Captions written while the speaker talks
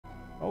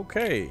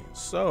Okay,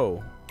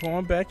 so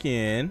going back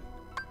in.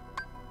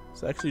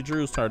 It's actually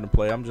Drew's turn to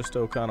play. I'm just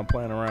still kind of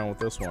playing around with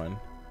this one.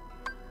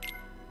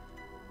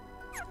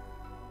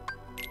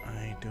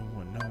 I ain't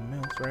doing no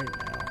mills right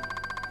now.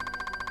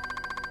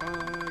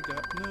 I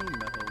got no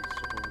medals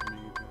for me.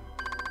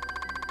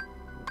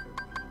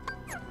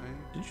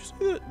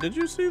 Did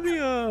you see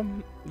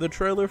the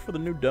trailer for the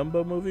new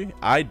Dumbo movie?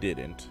 I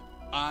didn't.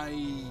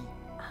 I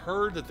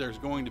heard that there's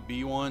going to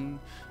be one,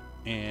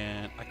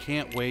 and I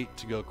can't wait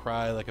to go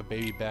cry like a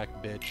baby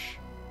back bitch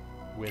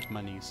with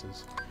my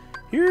nieces.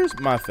 Here's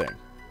my thing.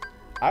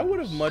 I would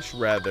have much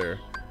rather.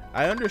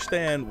 I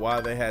understand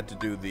why they had to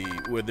do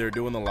where they're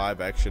doing the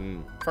live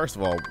action. First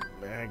of all,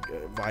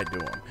 why do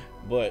them?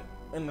 But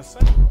in the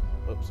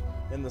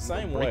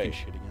same way,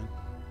 shit again.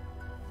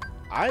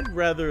 I'd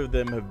rather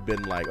them have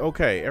been like,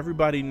 okay,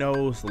 everybody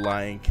knows the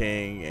Lion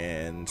King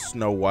and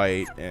Snow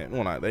White, and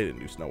well, they didn't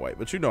do Snow White,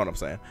 but you know what I'm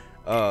saying.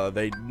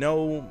 They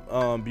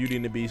know Beauty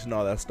and the Beast and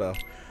all that stuff.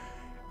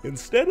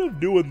 Instead of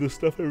doing the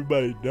stuff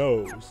everybody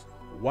knows,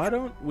 why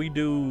don't we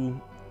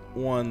do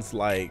ones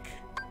like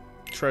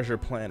Treasure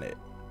Planet,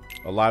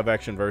 a live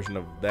action version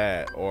of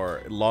that,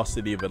 or Lost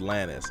City of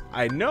Atlantis?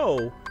 I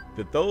know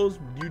that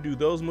you do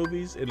those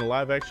movies in a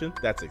live action,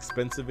 that's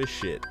expensive as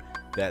shit.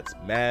 That's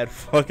mad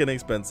fucking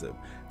expensive.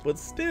 But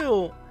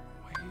still,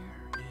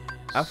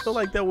 I feel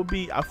like that would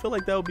be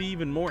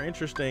even more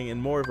interesting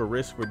and more of a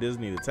risk for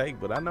Disney to take.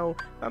 But I know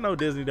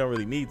Disney don't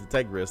really need to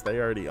take risks. They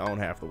already own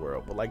half the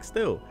world. But like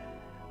still,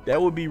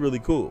 that would be really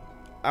cool.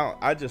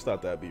 I just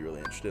thought that'd be really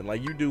interesting.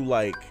 Like you do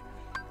like,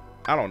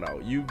 I don't know,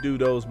 you do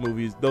those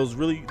movies, those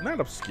really not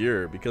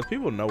obscure because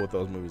people know what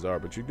those movies are,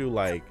 but you do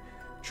like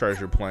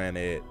Treasure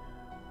Planet,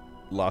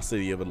 Lost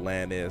City of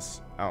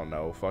Atlantis, I don't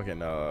know,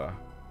 fucking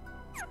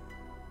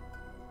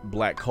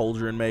Black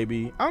Cauldron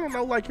maybe. I don't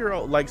know,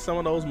 like some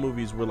of those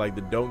movies where like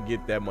they don't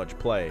get that much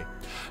play.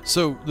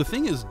 So the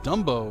thing is,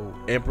 Dumbo,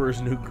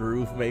 Emperor's New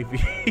Groove maybe.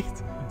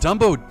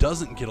 Dumbo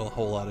doesn't get a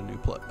whole lot of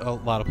a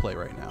lot of play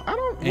right now.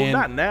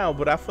 Not now,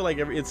 but I feel like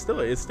it's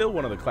still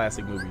one of the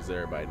classic movies that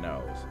everybody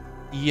knows.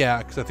 Yeah,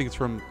 because I think it's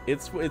from...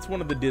 It's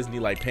one of the Disney,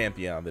 like,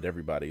 pantheon that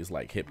everybody's,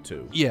 like, hip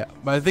to. Yeah,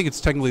 but I think it's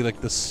technically,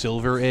 like, the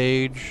Silver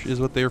Age is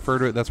what they refer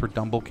to it. That's where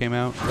Dumbo came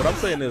out. What I'm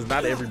saying is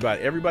not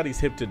everybody... Everybody's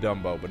hip to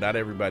Dumbo, but not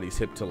everybody's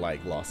hip to,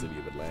 like, Lost City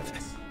of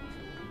Atlantis.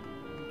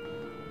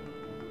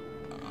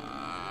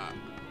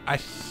 I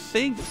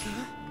think,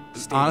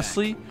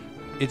 honestly,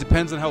 it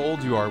depends on how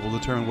old you are. Will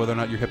determine whether or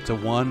not you're hip to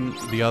one,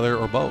 the other,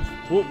 or both.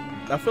 Well,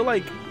 I feel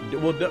like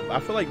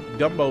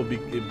Dumbo...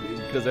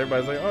 Because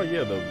everybody's like, oh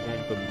yeah, I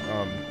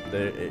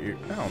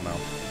don't know.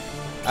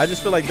 I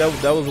just feel like that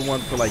was the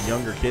one for like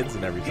younger kids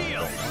and everything.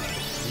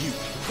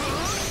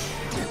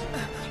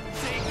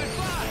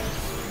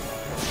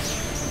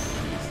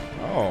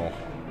 Oh,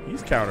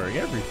 he's countering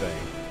everything.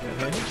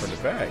 And hit from the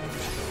back.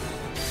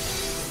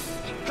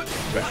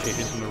 Back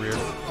hit from the rear.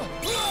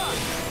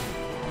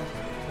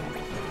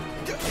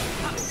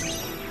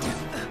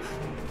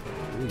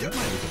 Ooh, you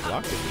might need to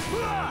block it.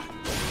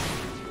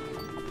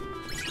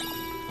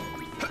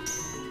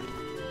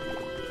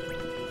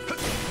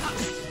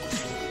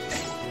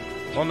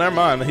 Well, never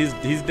mind.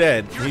 He's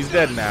dead. He's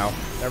dead now.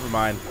 Never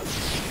mind.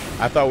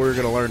 I thought we were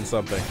gonna learn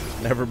something.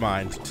 Never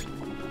mind.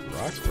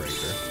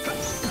 Rockbreaker.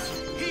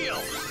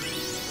 Heal.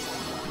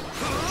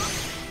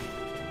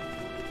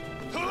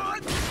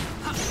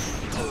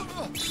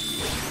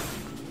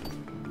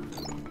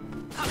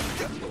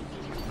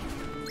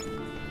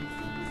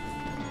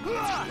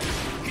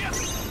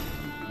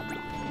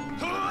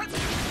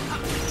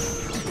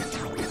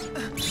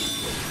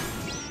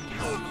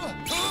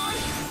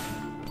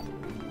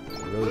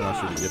 I really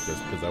want you to get this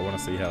because I want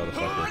to see how the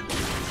fuck it...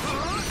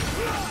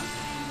 Oh,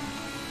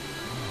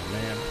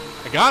 man.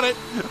 I got it!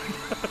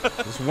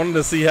 Just wanted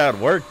to see how it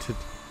worked.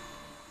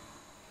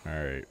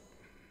 Alright.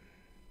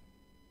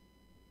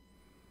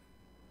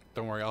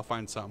 Don't worry, I'll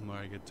find something when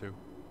I get to.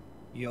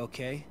 You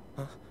okay?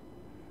 Huh?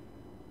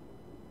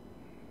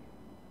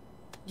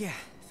 Yeah,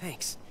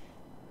 thanks.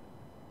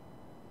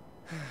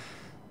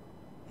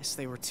 Guess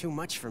they were too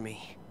much for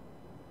me.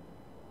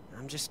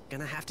 I'm just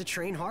gonna have to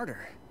train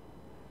harder.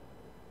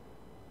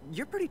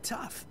 You're pretty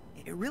tough.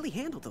 You really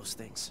handled those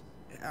things.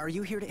 Are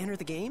you here to enter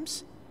the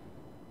games?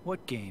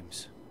 What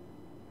games?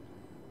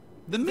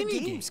 The mini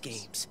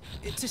games.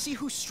 To see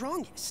who's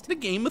strongest. The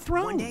Game of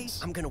Thrones. One day,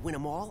 I'm gonna win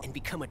them all and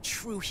become a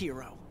true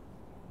hero.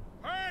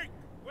 Hey,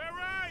 where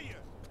are you?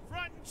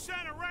 Front and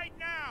center right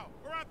now,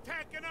 or I'm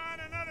tacking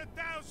on another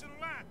 1,000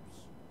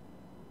 laps.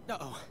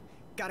 Uh-oh.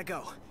 Gotta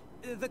go.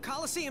 The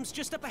Coliseum's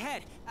just up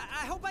ahead.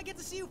 I hope I get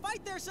to see you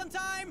fight there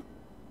sometime!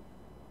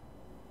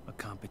 A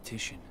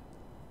competition.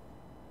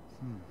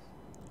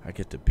 I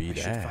get to beat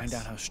ass. I should find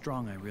out how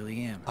strong I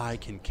really am. I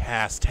can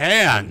cast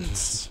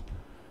hands.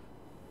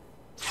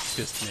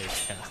 Just make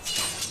cast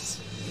hands.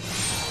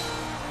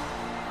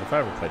 If I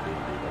ever play D&D,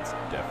 that's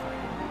definitely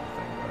going to be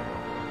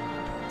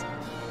the thing.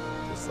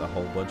 Just a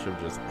whole bunch of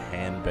just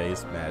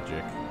hand-based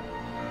magic.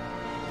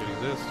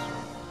 Getting this.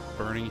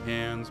 Burning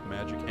hands,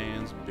 magic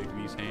hands,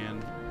 Bigby's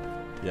hand.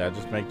 Yeah,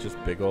 just make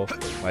just big ol'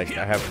 like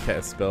I have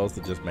cast spells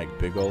that just make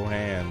big ol'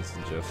 hands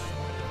and just.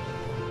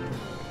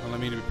 Well, I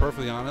mean, to be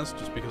perfectly honest,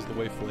 just because of the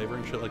way flavor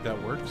and shit like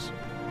that works,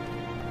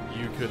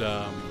 you could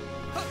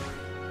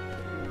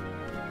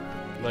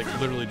like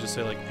literally just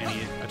say like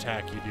any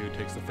attack you do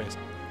takes the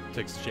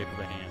shape of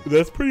a hand.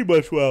 That's pretty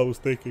much what I was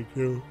thinking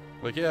too.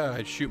 Like, yeah,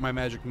 I'd shoot my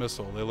magic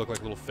missile. They look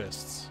like little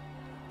fists.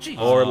 Jeez.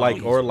 Or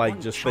like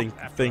just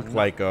think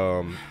like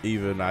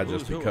even I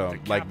just become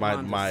like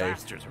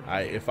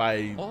if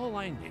I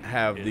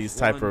have these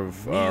type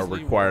of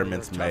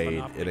requirements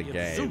made in a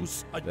game,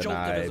 then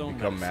I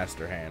become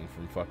Master Hand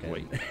from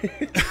fucking.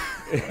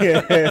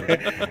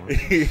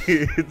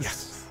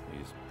 Yes,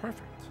 he's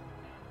perfect.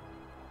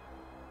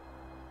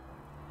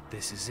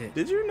 This is it.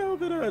 Did you know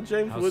that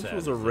James Woods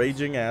was a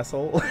raging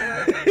asshole?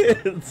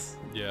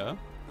 Yeah.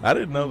 I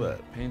didn't know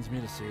that. Pains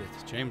me to see it.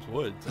 It's James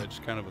Woods. I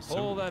just kind of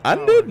All assumed. that I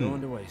power didn't.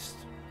 going to waste.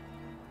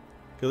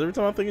 Because every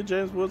time I think of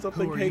James Woods, I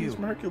think are Hades you?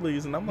 from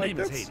Hercules, and I'm like, Name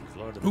is that's Hades,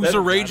 Lord of Who's the a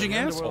Dead, raging God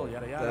of the asshole? underworld,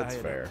 yada, yada, that's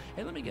yada. fair.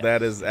 Hey, let me guess.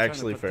 That is You're trying to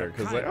actually put the fair.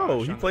 Because like, kibosh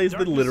oh, he on plays the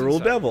darkness literal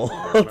inside. devil. Am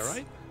I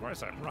right? Of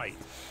course I'm right.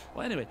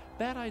 Well, anyway,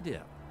 bad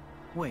idea.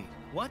 Wait,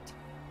 what?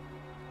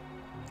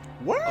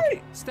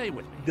 Why Stay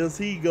with me. does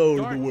he go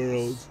to the Darkness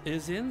world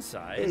is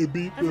inside. and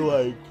be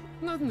everybody. like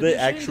Nothing to be the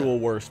ashamed actual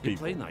of. worst You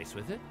people? play nice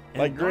with it.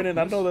 Like, and granted,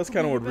 I know darkness that's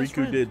kind of will what be your best Riku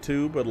friend. did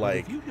too, but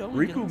like if you go and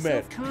Riku get met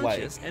like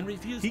self-conscious and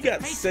refuse he to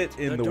got face set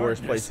it, in the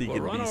worst place he will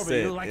could run be over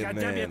set, you like a and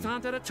then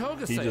debutante at a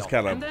toga he sale. just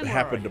kind And of then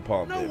happened where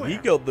are upon you? them. Nowhere.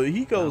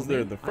 He goes Now there.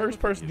 me, The I first look at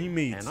person you, he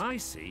meets. and I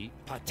see In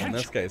potential.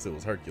 this case, it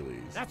was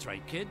Hercules. That's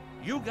right, kid.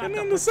 You got And the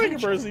then the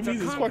second potential person he to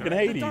meets is conquer fucking the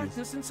Hades.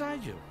 darkness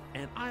inside you,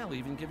 and I'll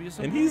even give you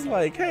some. And he's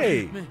like,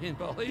 hey, Man,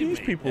 believe these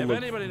me, people if look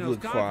anybody knows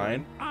fine.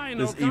 conquering, I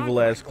know This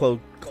evil ass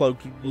cloaked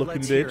looking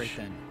Let's hear bitch. it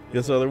then.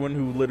 This other one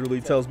who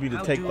literally tells me to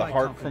How take do the I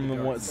heart conquer from the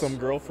the darkness? some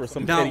girl for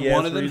some Not petty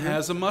one ass of them reason.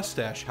 has a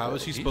mustache. How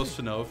is he Easy. supposed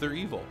to know if they're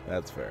evil?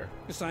 That's fair.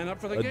 You sign up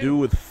for the A game. dude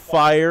with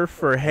fire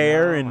for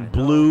hair No, I and know.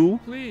 blue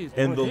Please,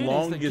 and the Hades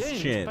longest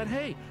games, chin. But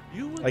hey,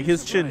 you would Like be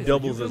his chin surprised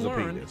doubles what as you a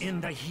can learn penis.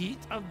 in the heat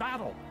of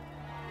battle.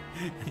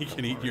 He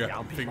can eat your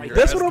I'll be finger. right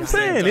That's back. what I'm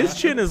saying. His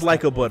chin is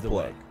like a butt By the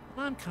way,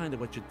 plug. I'm kind of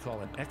what you'd call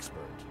an expert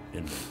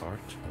in the art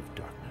of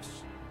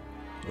darkness.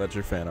 Let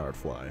your fan art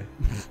fly.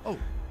 Oh,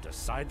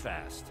 decide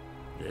fast.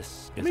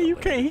 This I is mean, a you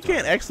can't. He limited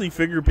can't time. actually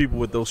figure people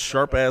with those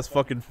sharp ass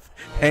fucking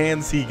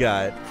hands he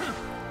got.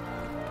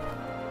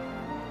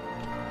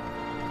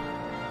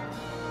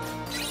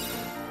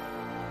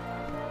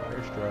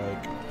 Fire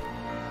strike.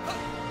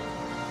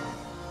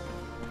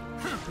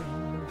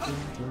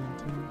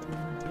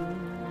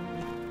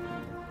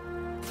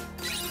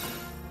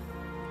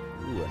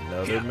 Ooh,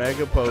 another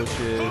mega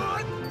potion.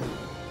 I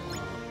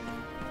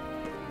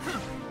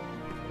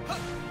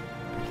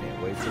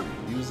can't wait to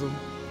use them.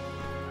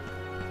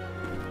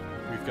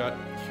 We've got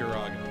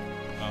Kiraga.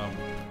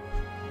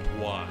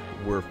 Why?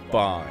 We're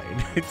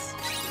fine. It's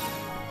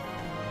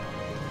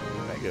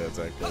mega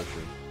attack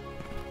potion.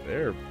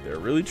 They're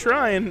really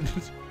trying.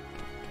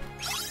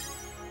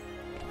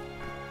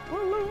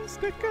 Hello,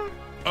 sticker.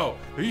 Oh,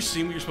 have you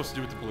seen what you're supposed to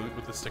do with the balloon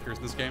with the stickers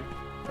in this game?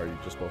 Are you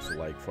just supposed to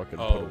like fucking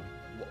Oh, put 'em-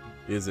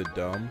 Is it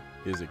dumb?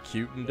 Is it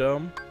cute and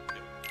dumb?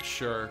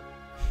 sure.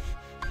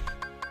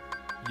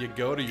 You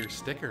go to your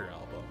sticker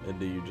album. And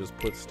do you just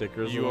put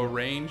stickers You on?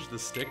 arrange the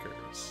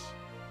stickers.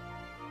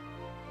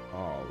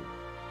 Oh.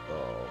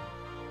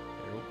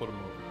 Here, we'll put them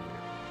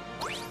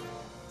over here.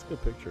 It's a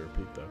good picture of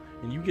Pete though.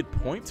 And you get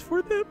points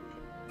for them?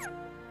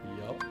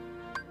 Yup.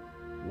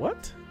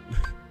 What?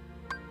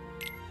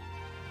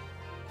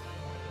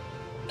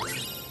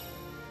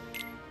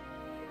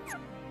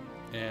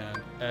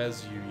 And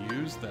as you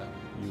use them,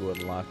 You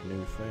unlock new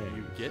you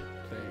things. get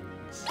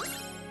things.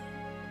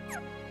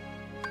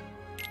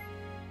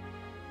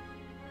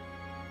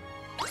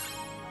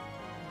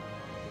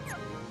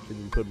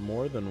 Can you put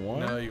more than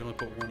one? No, you can only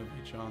put one of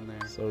each on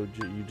there. So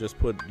you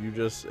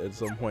just at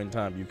some point in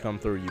time you come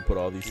through, you put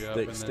all these Yep,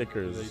 and then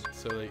stickers.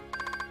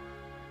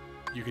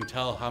 you can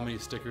tell how many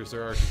stickers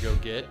there are to go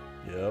get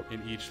Yep.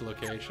 in each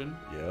location.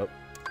 Yep.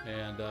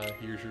 And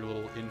here's your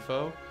little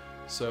info.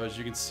 So as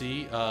you can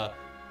see,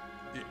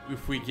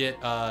 if we get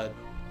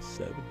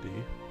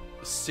 70.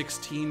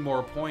 16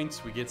 more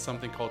points, we get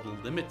something called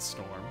Limit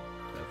Storm.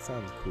 That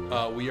sounds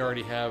cool. We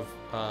already have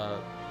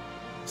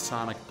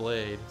Sonic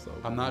Blade. So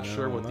I'm not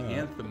sure what the that.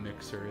 Anthem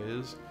Mixer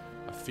is.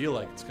 I feel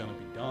like it's gonna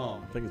be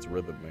dumb. I think it's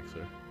Rhythm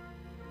Mixer.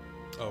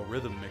 Oh,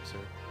 Rhythm Mixer.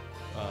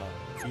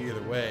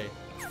 Either way,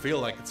 I feel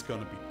like it's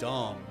gonna be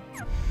dumb.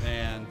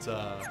 And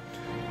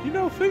You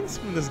know, things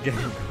from this game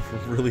go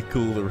from really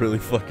cool to really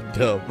fucking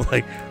dumb.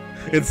 Like,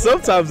 and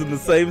sometimes in the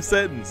same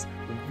sentence.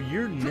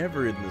 You're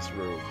never in this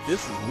room.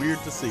 This is weird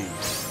to see.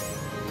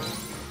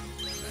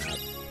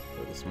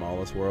 For the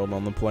smallest world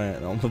on the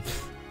planet.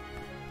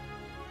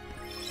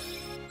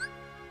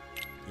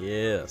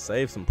 Yeah,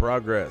 save some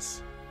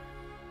progress.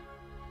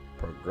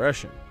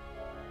 Progression.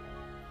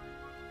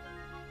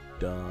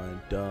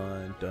 Dun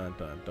dun dun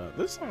dun dun.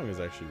 This song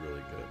is actually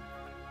really good.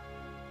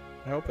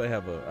 I hope they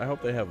have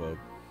a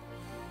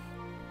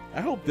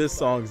I hope this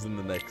song's in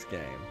the next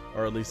game,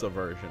 or at least a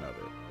version of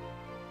it.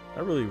 I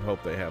really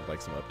hope they have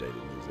like some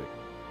updated music.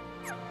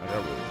 Like, I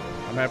really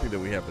do. I'm happy that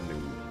we have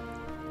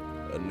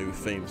a new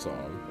theme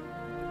song.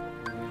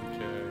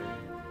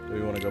 Okay. Do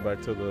we want to go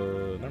back to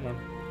the? Never mind.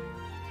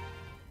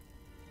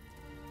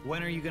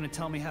 When are you gonna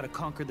tell me how to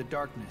conquer the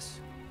darkness?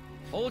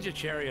 Hold your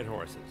chariot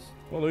horses.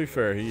 Well, to be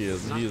fair, he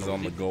is Not on the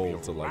only goal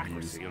to like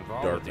use bureaucracy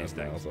involved with darkness these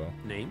now. things. So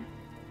Name?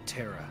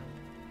 Terra.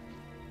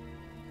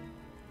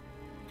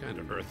 Kind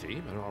of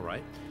earthy, but all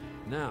right.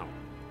 Now,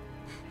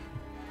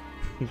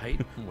 height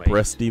and weight.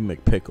 Breasty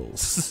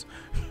McPickles.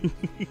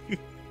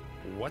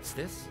 What's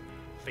this?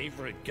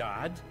 Favorite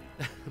god?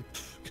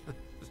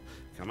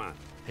 Come on,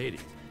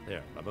 Hades.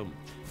 There, ba-boom.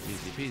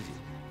 Easy peasy.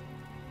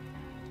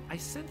 I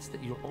sense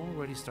that you're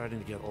already starting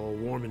to get all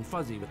warm and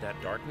fuzzy with that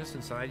darkness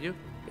inside you.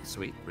 It's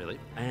sweet, really.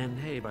 And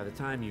hey, by the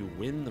time you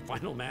win the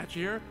final match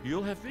here,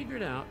 you'll have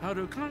figured out how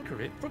to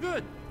conquer it for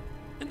good.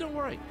 And don't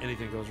worry,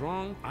 anything goes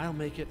wrong, I'll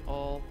make it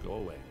all go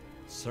away.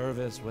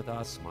 Service with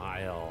a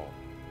smile.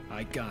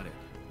 I got it.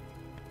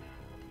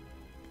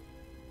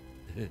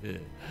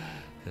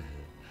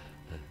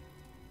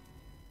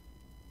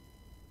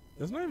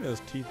 It's not even his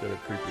teeth that are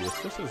creepy.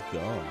 It's just his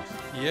gums.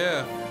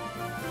 Yeah.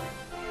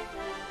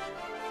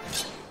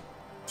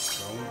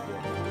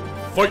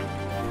 Fight!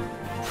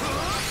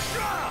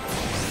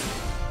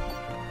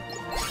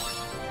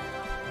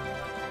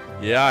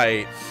 Yeah,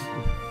 I.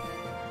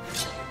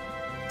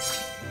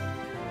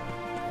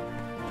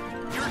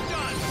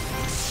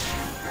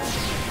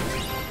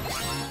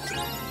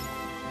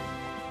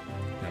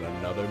 Got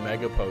another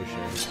mega potion.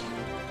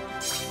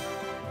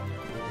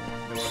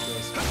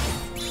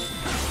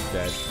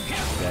 Dead.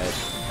 Dead.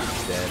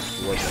 Dead.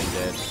 Wasn't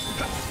dead.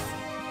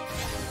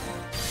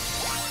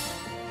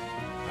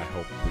 I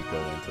hope we go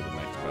into the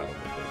next battle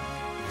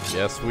with him.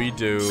 Yes, we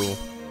do.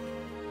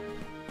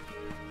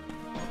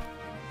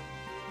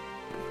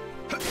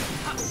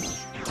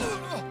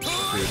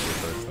 Here's the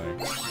first thing.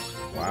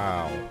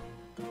 Wow.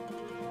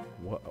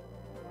 What?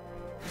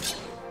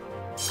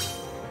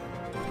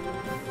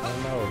 Oh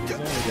no, he's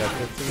only got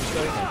 15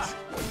 seconds.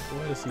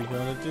 What is he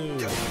gonna do?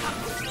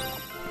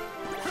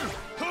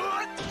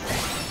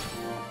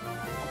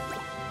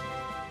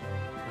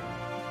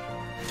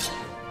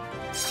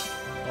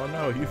 Oh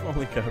no, you've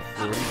only got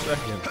 40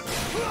 seconds.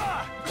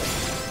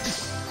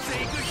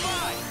 Say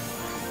goodbye!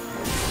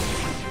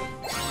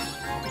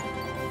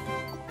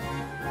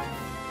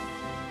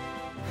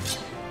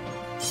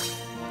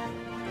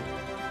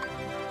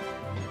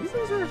 These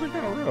things are actually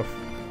kind of rough.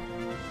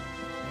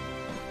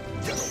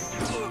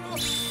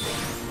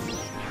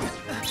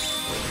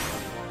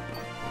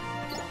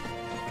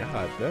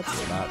 God,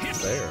 that's not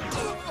fair.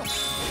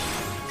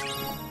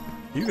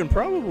 You can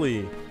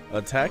probably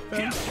attack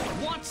them,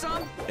 Want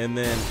some? and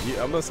then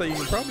I'm gonna say you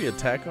can probably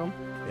attack them,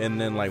 and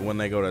then like when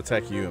they go to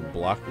attack you and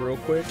block real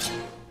quick.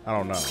 I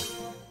don't know.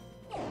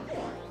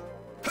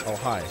 Oh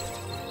hi.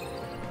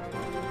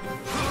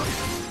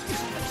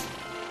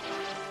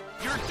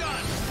 You're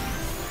done.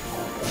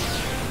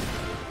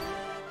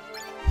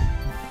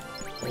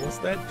 What's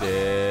that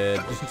dead?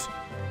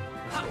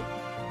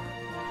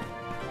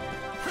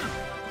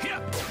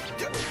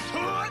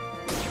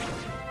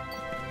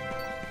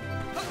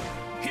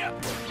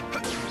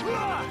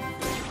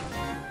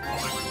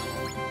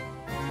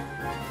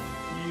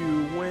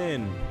 You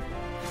win.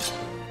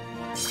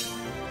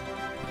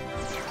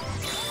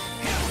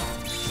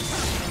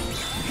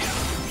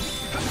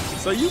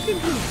 So you can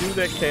just do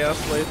that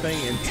Chaos Blade thing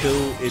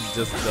until it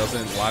just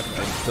doesn't lock,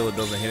 until it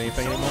doesn't hit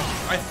anything anymore?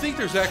 I think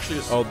there's actually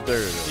a... Oh, there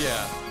it is.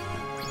 Yeah.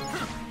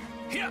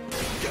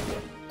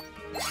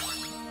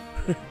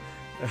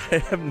 I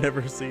have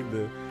never seen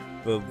the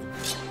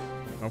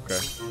okay.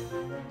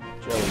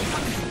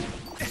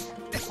 Jelly.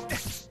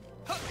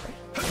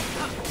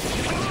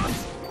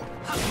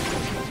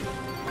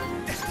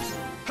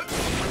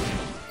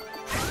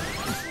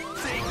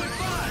 Say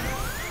goodbye.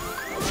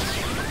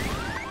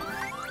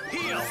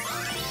 Heal.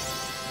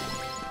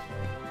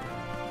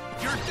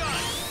 You're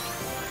done.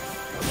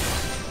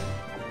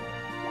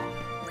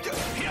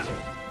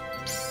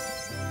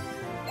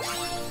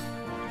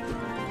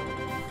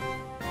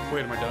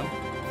 Wait, am I done?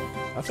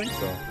 I think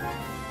so.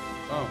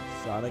 Oh.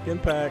 Sonic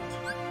Impact.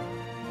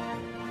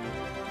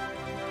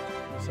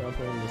 Sound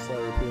playing the slide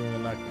repeating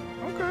and like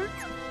okay.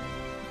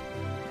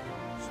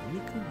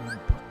 Sonic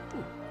Impact.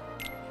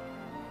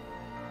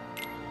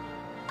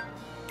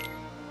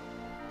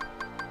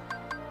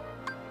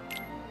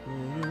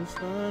 You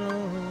slide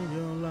on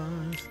your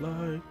lives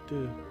like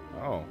this.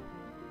 Oh,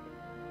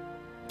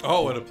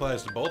 Oh, it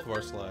applies to both of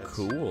our slides.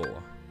 cool.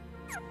 Well,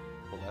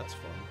 that's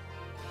fun.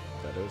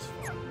 That is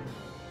fun.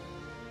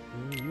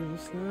 You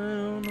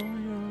slide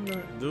on your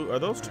lives. Dude, are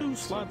those two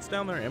slots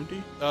down there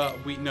empty?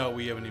 Okay.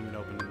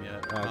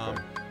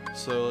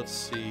 So let's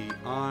see.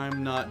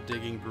 I'm not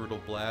digging Brutal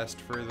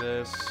Blast for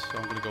this, so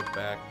I'm gonna go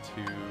back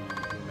to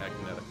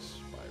Magnetic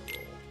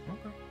Spiral.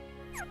 Okay.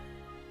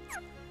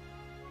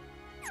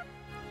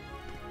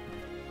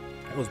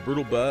 Was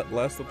Brutal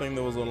Blast the thing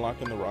that was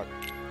unlocking the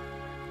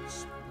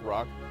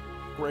rock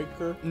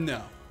breaker?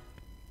 No.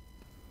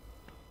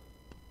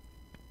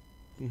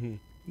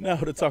 Now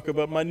to talk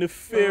about my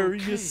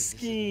nefarious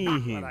scheme.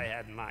 Not what I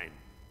had in mind.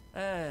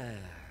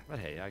 But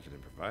hey, I can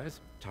improvise.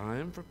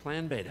 Time for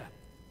Plan Beta.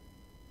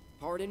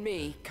 Pardon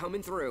me,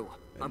 coming through.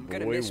 I'm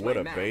gonna Boy, miss what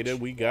my a match. beta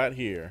we got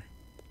here.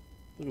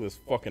 Look at this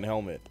fucking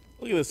helmet.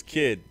 Look at this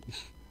kid.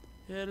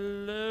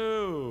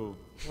 Hello,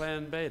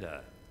 Plan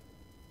Beta.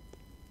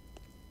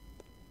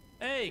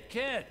 Hey,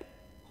 kid.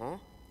 Huh?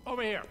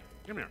 Over here.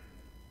 Come here.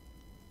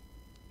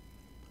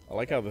 I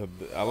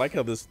like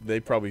how this. They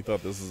probably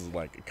thought this is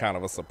like kind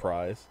of a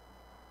surprise.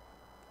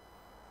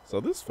 So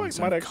this fight Once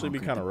might I've actually be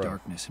conquered kind of the rough.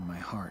 darkness in my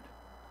heart,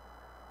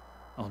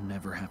 I'll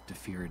never have to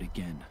fear it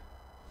again.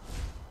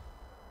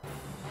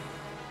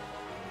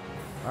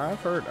 I've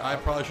heard. I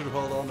probably should have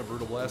held on to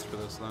Brutal Blast for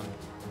this then.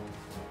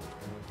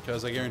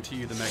 Because I guarantee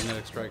you the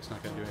Magnetic Strike's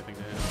not going to do anything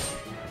to him.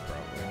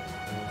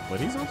 But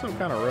he's also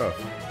kind of rough.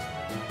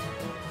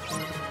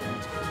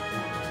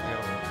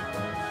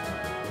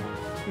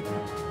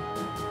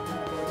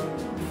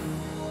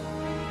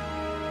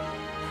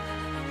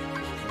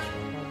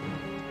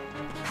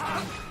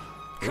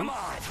 Come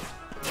on!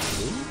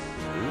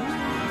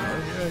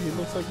 Oh yeah, he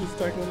looks like he's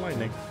tackling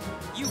lightning.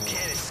 You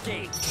can't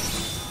escape!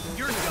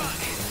 You're done.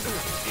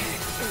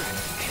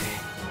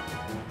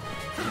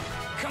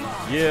 Come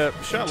on! Yeah,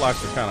 shot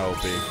locks are kind of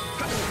OP.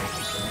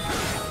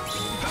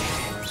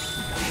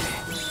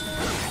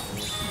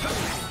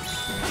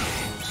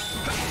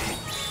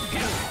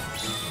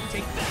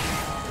 Take that.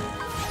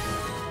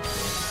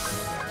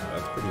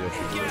 That's pretty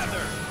OP.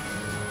 Together.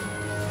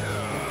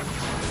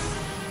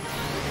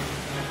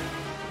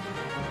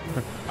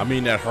 I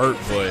mean that hurt,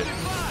 but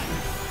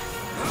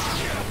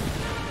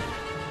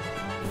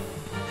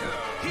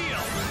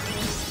Heal.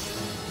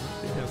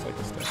 he has like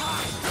a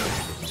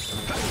step.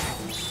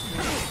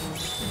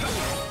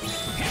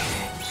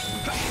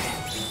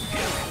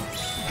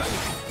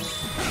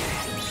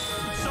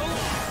 So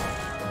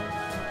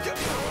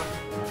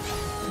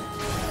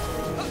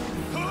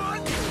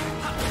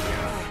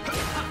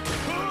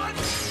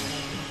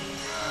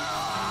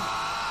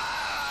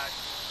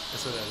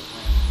That's what that is,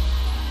 man.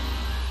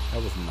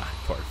 That was not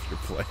part of your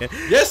plan.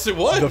 Yes, it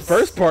was! The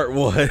first part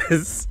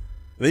was.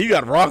 Then you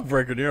got Rock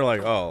Breaker, and you're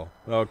like, oh,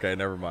 okay,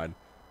 never mind.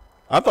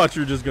 I thought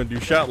you were just gonna do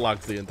shot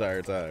locks the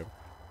entire time,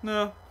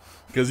 No.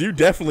 because you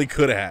definitely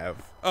could have.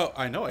 Oh,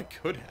 I know I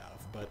could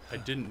have, but I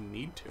didn't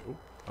need to.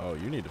 Oh,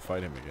 you need to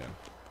fight him again.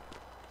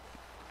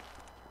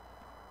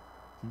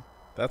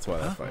 That's why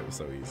that fight was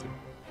so easy.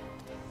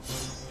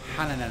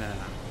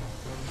 Ha-na-na-na-na.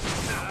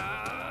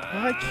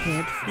 I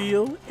can't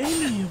feel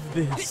any of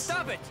this.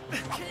 stop it!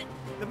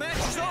 The match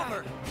is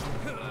over.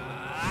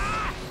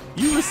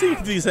 You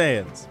received these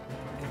hands.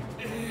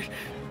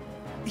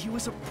 He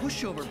was a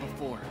pushover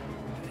before.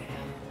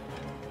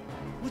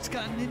 What's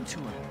gotten into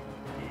him?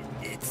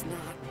 It's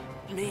not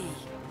me.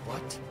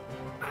 What?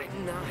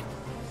 I'm not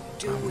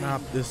doing I'm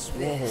not this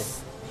swole.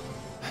 this.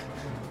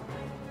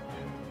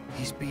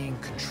 He's being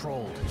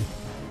controlled.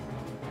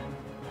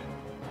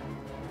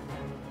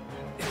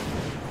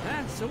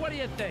 So what do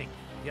you think?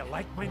 You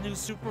like my new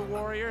super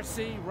warrior?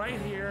 See, right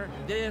here,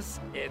 this,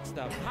 it's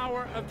the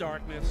power of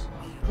darkness.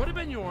 Could have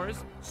been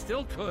yours,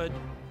 still could,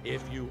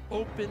 if you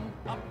open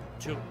up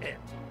to it.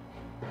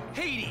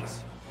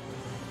 Hades!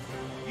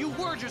 You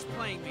were just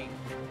playing me.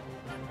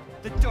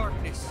 The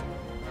darkness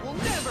will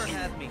never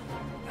have me.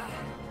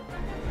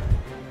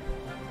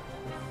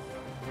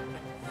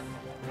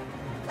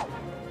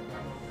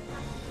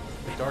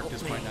 The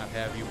darkness might not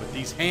have you, but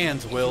these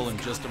hands will in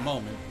just a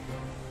moment.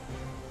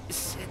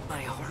 Set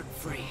my heart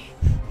free.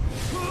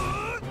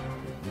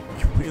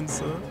 You win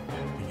some,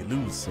 and you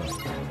lose some.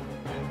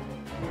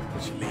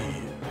 But you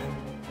live.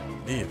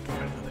 Live to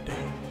fight another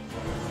day.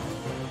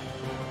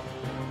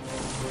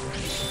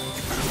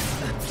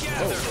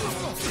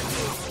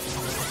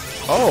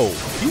 Oh,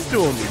 he's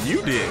doing what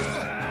you did.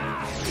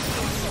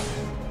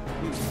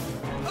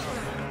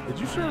 Did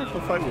you start off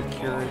the fight with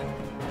Curie?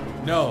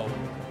 No.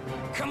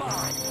 Come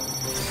on!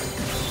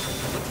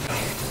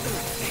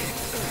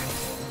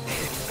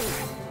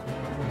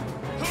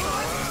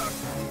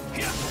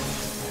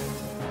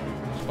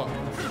 Fuck.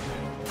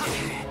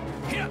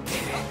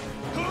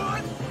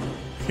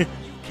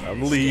 I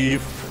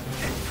believe.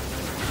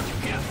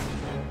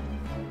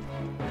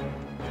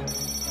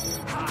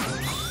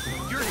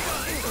 You're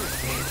done.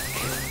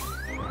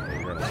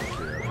 You're gonna like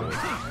Curie, I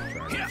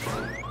feel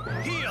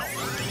like. Heal.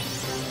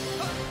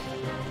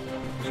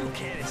 You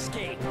can't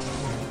escape.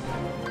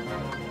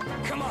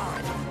 Come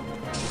on!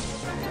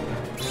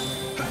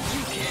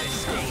 You can't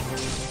escape.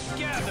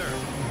 Gather.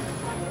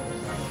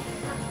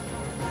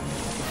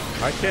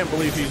 I can't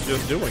believe he's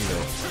just doing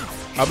this.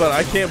 How about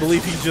I can't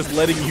believe he's just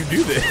letting you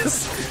do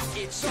this?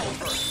 It's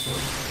over.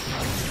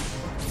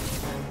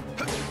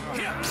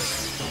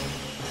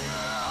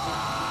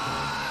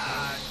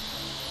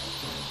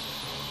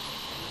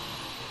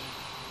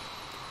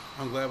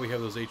 I'm glad we have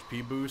those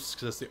HP boosts,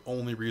 because that's the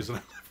only reason I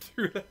lived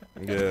through that.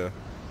 Yeah.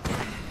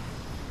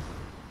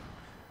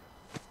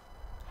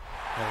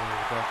 Hello,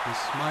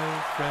 darkness, my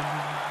friend.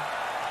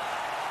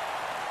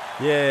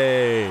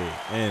 Yay!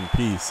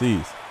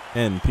 NPCs.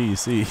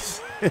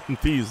 NPCs.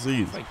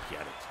 NPCs. Forget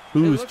it.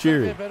 Who's It looks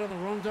cheering? like I bet on the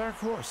wrong dark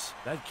horse.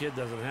 That kid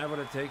doesn't have what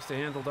it takes to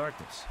handle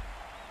darkness.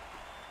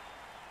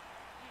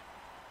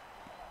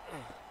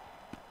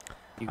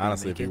 You gonna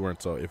Honestly, make if it?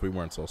 we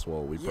weren't so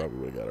swole, we probably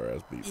would have got our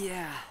ass beat.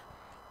 Yeah.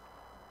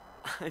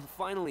 I'm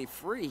finally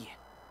free.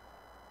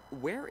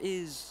 Where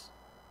is...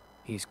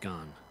 He's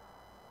gone.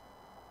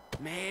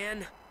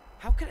 Man,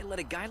 how could I let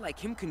a guy like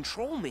him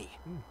control me?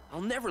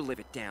 I'll never live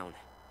it down.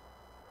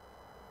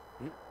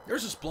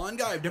 There's this blonde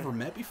guy I've never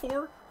met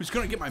before who's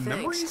gonna get my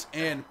memories,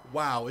 and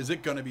wow, is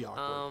it gonna be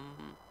awkward?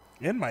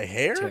 In my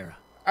hair? Terra.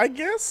 I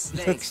guess.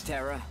 Thanks,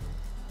 Terra.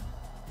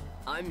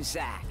 I'm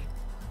Zach.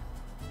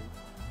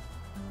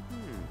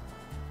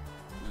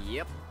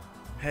 Yep,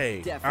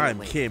 Hey,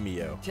 Definitely. I'm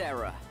Cameo.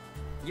 Terra.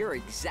 You're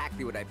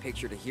exactly what I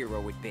pictured a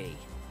hero would be.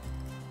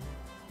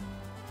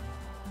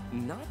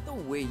 Not the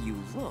way you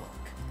look.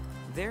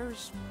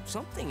 There's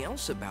something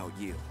else about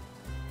you.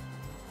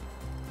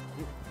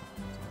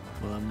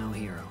 Well, I'm no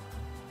hero.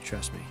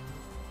 Trust me.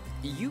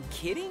 You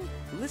kidding?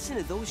 Listen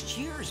to those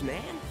cheers,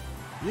 man.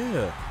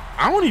 Yeah.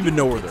 I don't even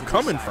know where they're Get to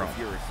coming decide from. if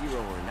you're a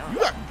hero or not. You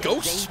got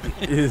ghosts.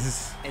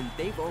 Is And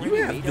they've already you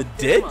have made the up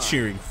their dead mind.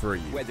 cheering for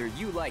you? Whether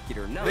you like it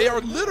or not. They are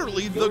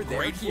literally the You're their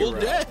Grateful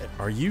hero. Dead.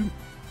 Are you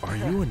a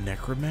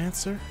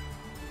necromancer?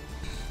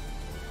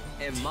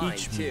 And mine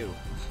Teach me. too.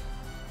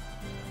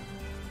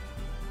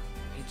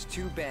 It's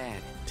too bad.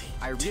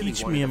 I really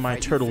Teach wanted me to in my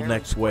fight you fair and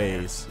turtleneck square.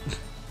 ways.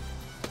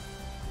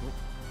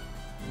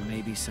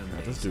 Maybe someday.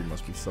 God, this dude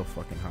must be so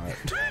fucking hot.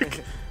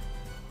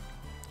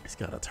 He's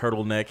got a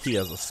turtleneck. He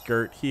has a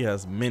skirt. He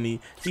has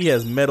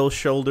metal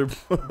shoulder.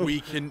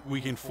 we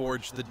can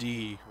forge the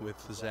D with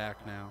Zach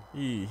now.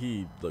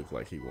 he looked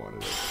like he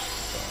wanted it.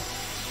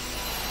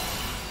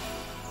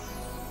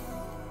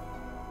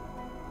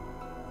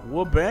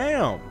 Well,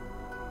 bam.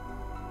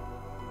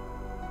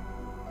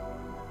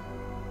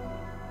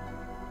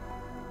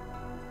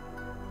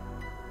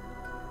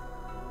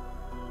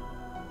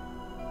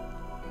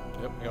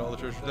 Yep, we got all the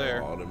treasure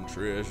there. All them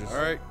treasures. All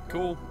right,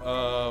 cool.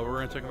 We're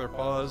gonna take another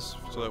pause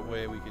so that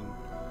way we can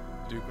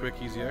do quick,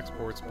 easy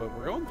exports. But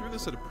we're going through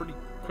this at a pretty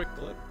quick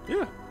clip.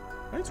 Yeah,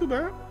 ain't too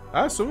bad.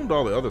 I assumed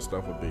all the other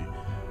stuff would be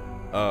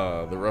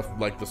the rough,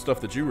 like the stuff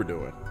that you were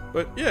doing.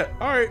 But yeah,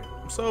 all right.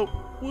 So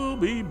we'll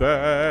be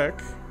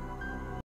back.